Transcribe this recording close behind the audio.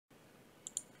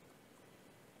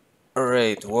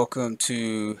Alright, welcome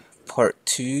to part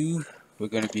 2. We're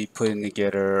going to be putting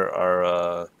together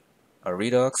our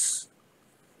Redux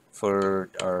for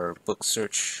our book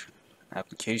search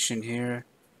application here.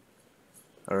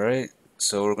 Alright,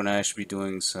 so we're going to actually be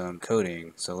doing some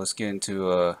coding. So let's get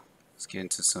into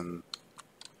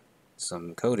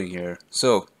some coding here.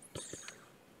 So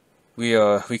we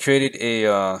created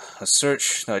a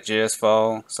search.js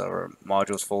file. It's our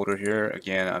modules folder here.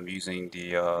 Again, I'm using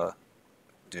the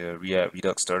React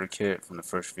Redux starter kit from the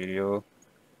first video.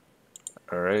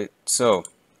 Alright, so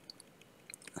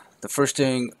the first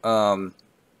thing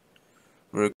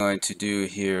we're going to do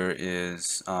here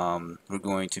is we're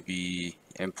going to be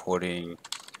importing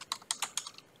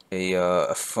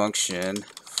a function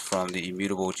from the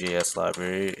immutable.js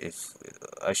library. If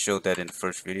I showed that in the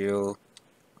first video,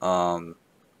 um,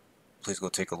 please go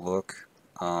take a look.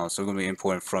 So we're going to be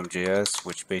importing from JS,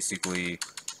 which basically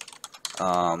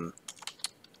um,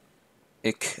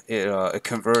 it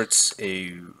converts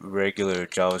a regular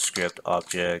JavaScript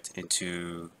object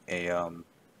into an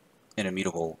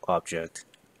immutable object.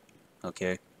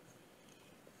 Okay.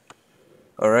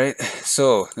 Alright,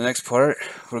 so the next part,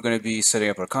 we're going to be setting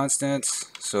up our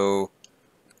constants. So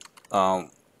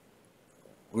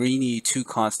we need two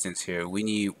constants here. We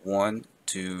need one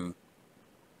to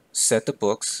set the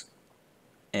books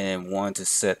and one to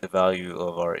set the value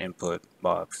of our input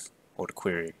box or the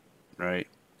query, right?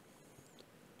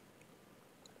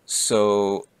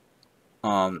 So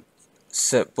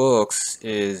set books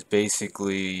is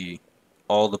basically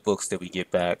all the books that we get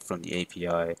back from the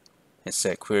API, and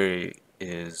set query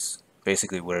is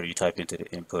basically whatever you type into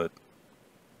the input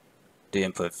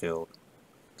field.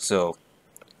 So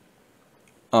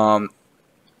let's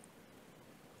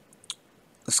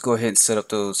go ahead and set up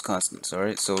those constants.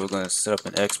 Alright, so we're going to set up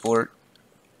an export.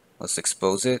 Let's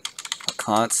expose it. A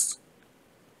const.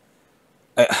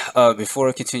 Before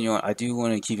I continue on, I do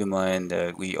want to keep in mind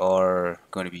that we are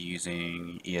going to be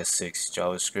using ES6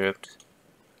 JavaScript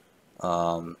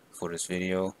for this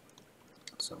video.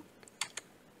 So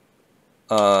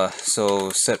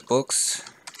set books.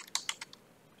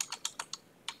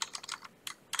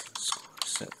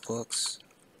 Set books.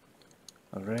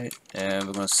 Alright, and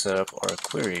we're going to set up our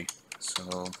query.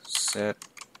 So set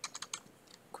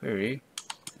query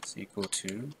is equal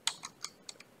to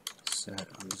set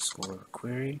underscore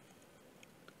query.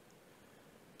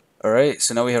 Alright,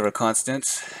 so now we have our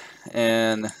constants,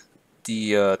 and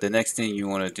the next thing you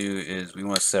want to do is we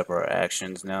want to set up our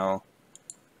actions now.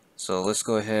 So let's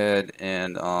go ahead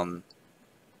and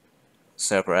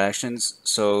set up our actions.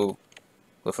 So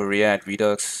with a React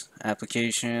Redux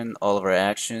application, all of our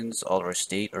actions, all of our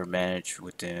state are managed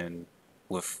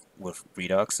with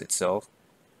Redux itself.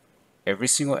 Every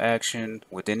single action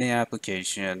within the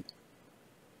application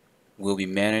will be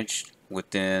managed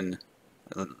within,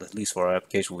 at least for our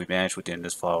application, will be managed within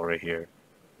this file right here.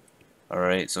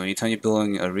 Alright, so anytime you're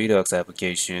building a Redux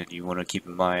application, you want to keep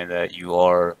in mind that you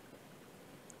are,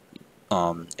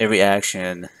 every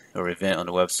action or event on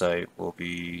the website will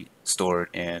be stored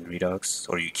in Redux,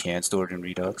 or you can store it in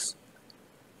Redux.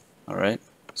 Alright,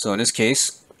 so in this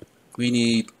case, we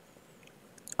need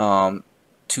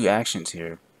two actions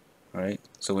here. Alright,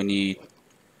 so we need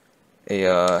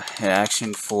an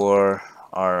action for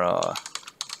our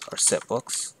set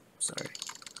books. Sorry.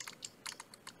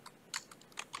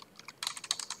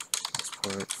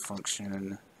 Export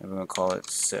function, and we're going to call it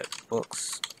set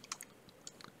books.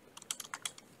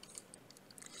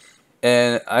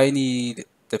 And I need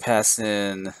to pass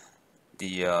in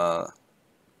the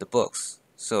books.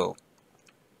 So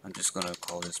I'm just going to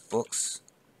call this books.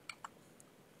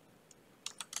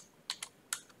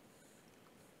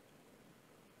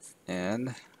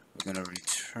 And we're going to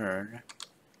return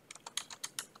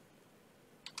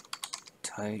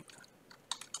type.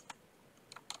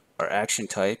 Our action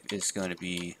type is going to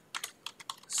be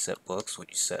set books, what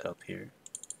you set up here.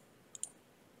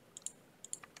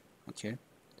 Okay.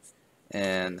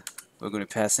 And we're going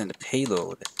to pass in the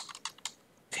payload.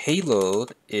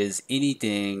 Payload is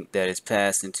anything that is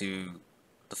passed into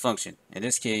the function. In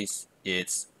this case,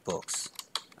 it's books.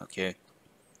 Okay.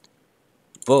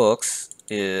 Books,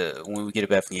 when we get it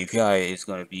back from the API, is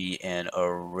going to be an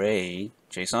array,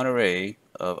 JSON array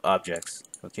of objects.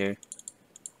 Okay.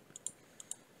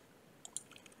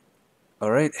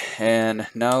 Alright, and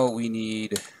now we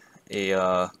need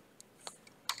a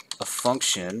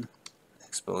function,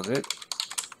 expose it,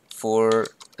 for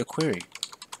the query.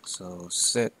 So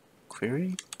set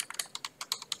query,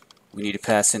 we need to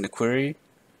pass in the query.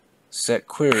 Set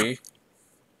query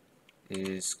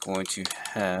is going to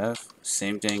have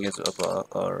same thing as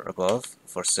above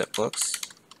for set books.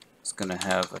 It's going to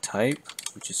have a type,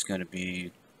 which is going to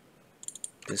be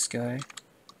this guy,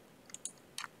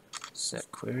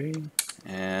 set query,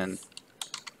 and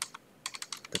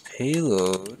the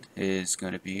payload is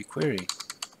going to be query,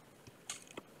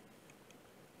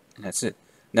 and that's it.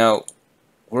 Now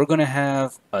we're going to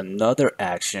have another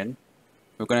action.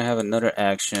 We're going to have another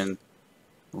action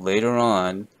later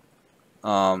on,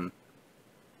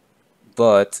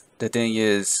 but the thing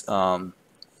is,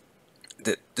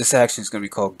 this action is going to be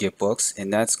called getBooks,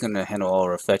 and that's going to handle all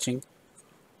our fetching.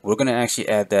 We're going to actually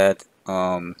add that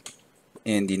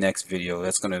in the next video.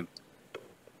 That's going to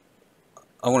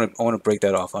I want to break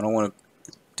that off. I don't want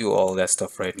to do all of that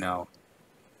stuff right now.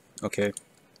 Okay,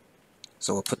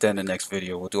 so we'll put that in the next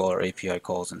video. We'll do all our API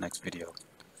calls in the next video.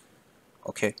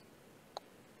 Okay.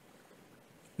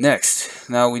 Next,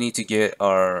 now we need to get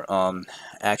our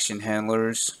action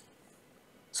handlers.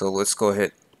 So let's go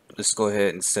ahead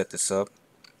and set this up.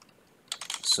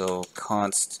 So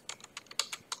const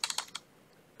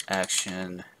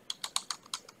action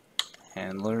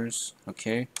handlers.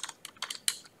 Okay.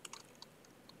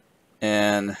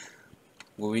 And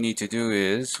what we need to do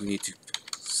is we need to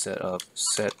set up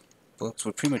set books.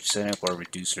 We're pretty much setting up our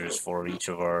reducers for each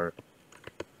of our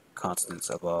constants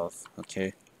above.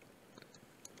 Okay.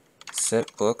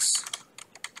 Set books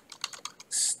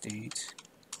state,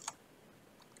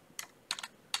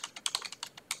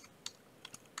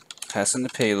 pass in the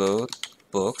payload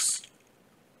books.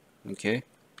 Okay.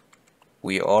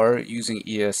 We are using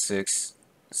ES6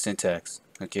 syntax.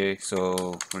 Okay,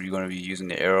 so we're going to be using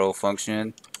the arrow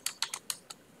function.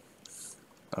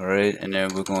 Alright, and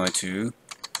then we're going to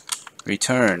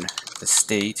return the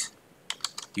state,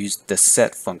 use the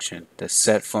set function. The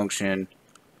set function,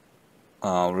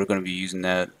 we're going to be using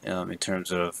that in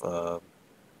terms of, we're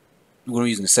going to be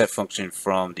using the set function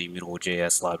from the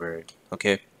Immutable.js library.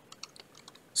 Okay,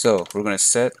 so we're going to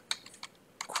set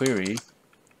query,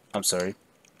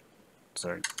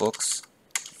 books.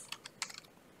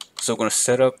 So we're going to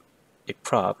set up a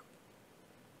prop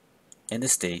in the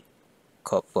state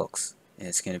called books, and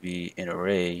it's going to be an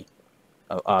array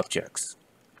of objects.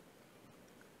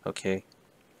 Okay,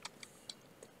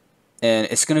 and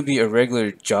it's going to be a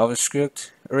regular JavaScript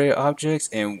array of objects,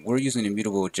 and we're using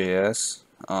Immutable.js.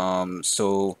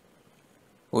 So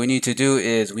what we need to do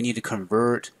is we need to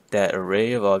convert that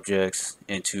array of objects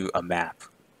into a map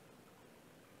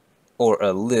or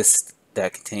a list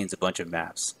that contains a bunch of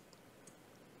maps.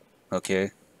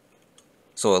 Okay,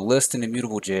 so a list in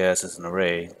Immutable.js is an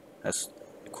array. That's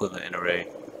equivalent in array.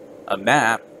 A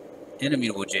map in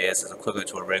Immutable.js is equivalent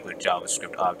to a regular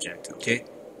JavaScript object. Okay.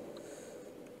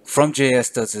 From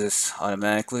JS does this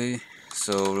automatically,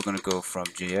 so we're going to go from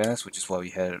JS, which is why we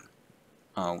had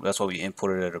that's why we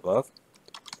imported it above,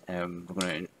 and we're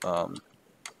going to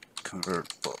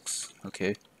convert books.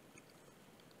 Okay.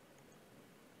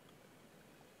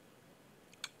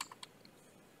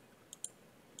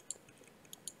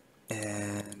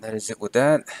 And that is it with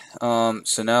that.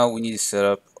 So now we need to set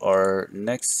up our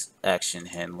next action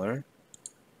handler.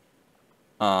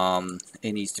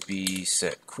 It needs to be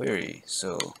set query.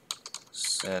 So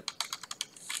set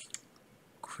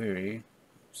query.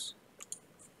 Oops.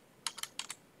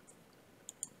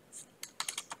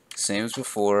 Same as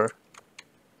before.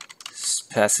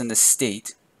 Pass in the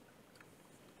state.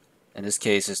 In this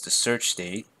case, it's the search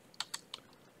state.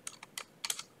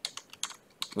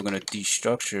 We're going to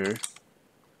destructure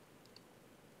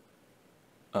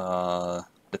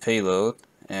the payload,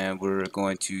 and we're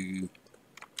going to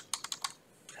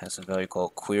have a value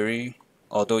called query.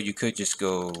 Although you could just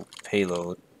go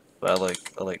payload, but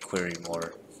I like query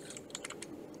more.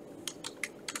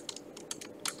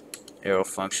 Arrow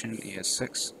function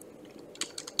ES6.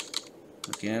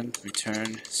 Again,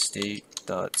 return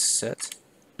state.set.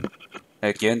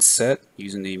 Again, set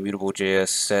using the Immutable.js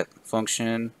set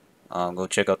function. Go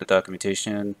check out the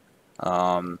documentation.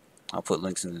 I'll put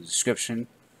links in the description.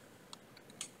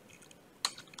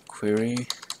 Query,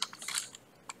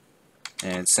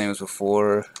 and same as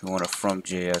before, we want to from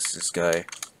JS this guy.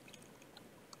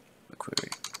 The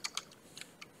query.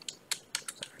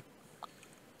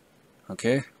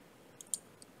 Okay.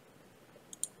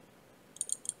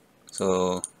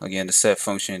 So again, the set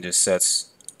function just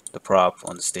sets the prop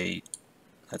on the state.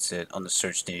 That's it, on the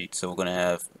search state. So we're going to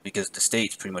have, because the state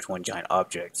is pretty much one giant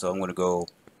object, so I'm going to go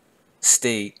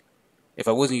state. If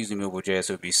I wasn't using Immutable.js,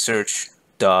 it would be search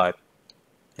dot,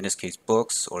 in this case,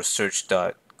 books, or search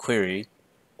dot query.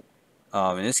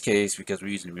 In this case, because we're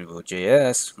using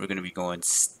React.js, we're going to be going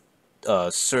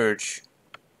search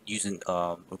using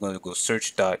we're going to go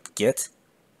search dot get,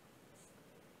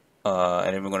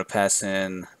 and then we're going to pass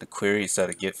in the query inside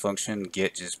a get function.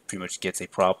 Get just pretty much gets a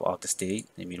prop off the state,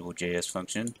 the immutable JS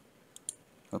function.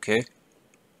 Okay.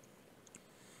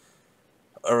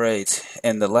 Alright,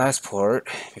 and the last part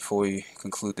before we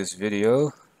conclude this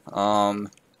video,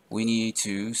 we need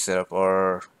to set up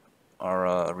our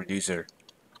reducer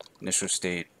initial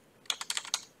state.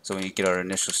 So when you get our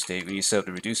initial state, we need to set up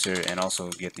the reducer and also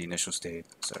get the initial state.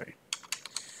 Sorry.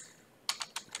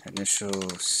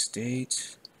 Initial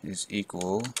state is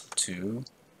equal to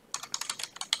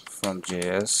from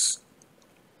JS.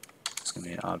 It's going to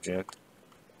be an object.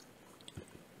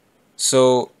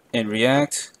 So in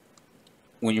React,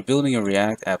 when you're building a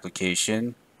React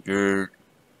application, you're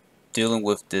dealing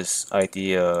with this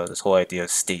idea, this whole idea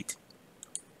of state.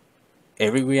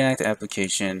 Every React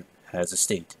application has a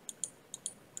state,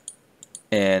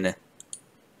 and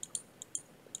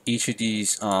each of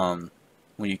these, when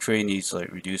you're creating these like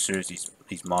reducers,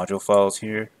 these module files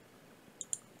here,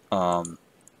 or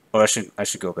I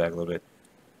should go back a little bit.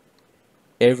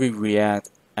 Every React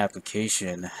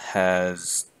application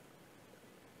has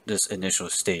this initial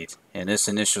state, and this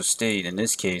initial state, in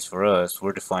this case for us,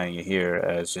 we're defining it here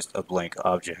as just a blank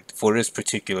object for this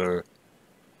particular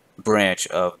branch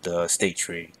of the state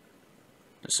tree,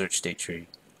 the search state tree.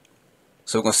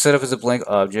 So we're going to set up as a blank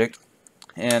object,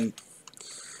 and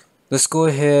let's go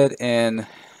ahead and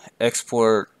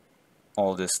export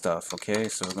all this stuff. Okay,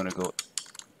 so we're going to go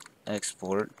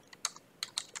export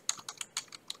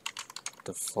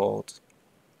default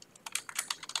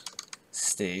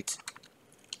state,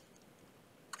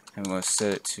 and we're going to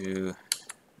set it to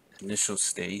initial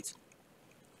state,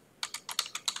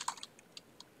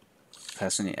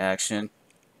 pass in the action,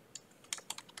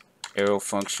 arrow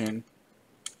function,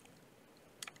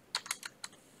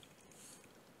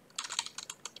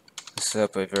 set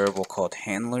up a variable called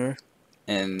handler,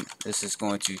 and this is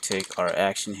going to take our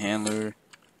action handlers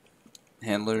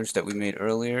that we made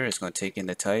earlier. It's going to take in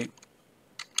the type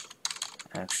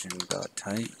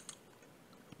action.type,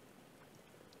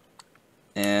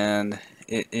 and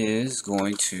it is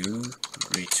going to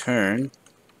return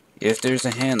if there's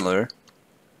a handler.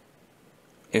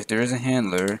 If there is a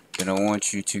handler, then I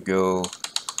want you to go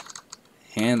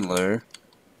handler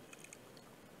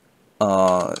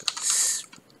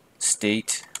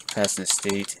state, pass the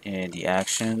state and the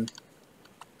action,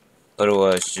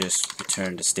 otherwise just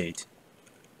return the state.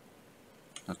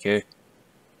 Okay.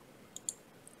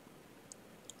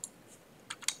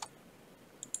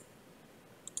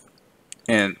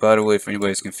 And by the way, if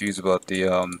anybody's confused about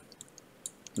the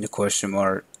question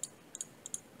mark,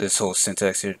 this whole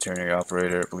syntax here, ternary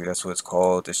operator, I believe that's what it's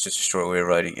called. It's just a short way of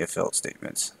writing if-else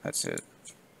statements. That's it.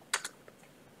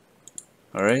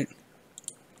 Alright.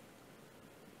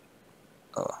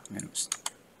 Oh man,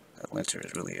 that linter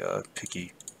is really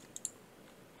picky.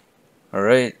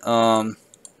 Alright,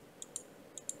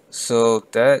 so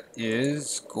that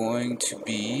is going to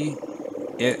be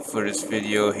it for this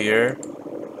video here.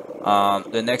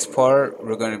 The next part,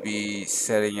 we're going to be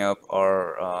setting up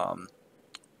our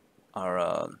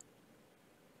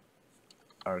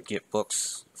get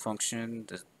books function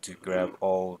to grab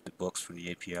all the books from the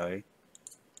API.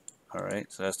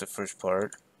 Alright, so that's the first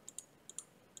part.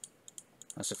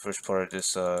 That's the first part of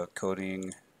this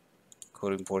coding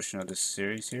portion of this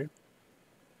series here.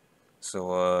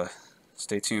 So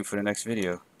stay tuned for the next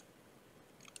video.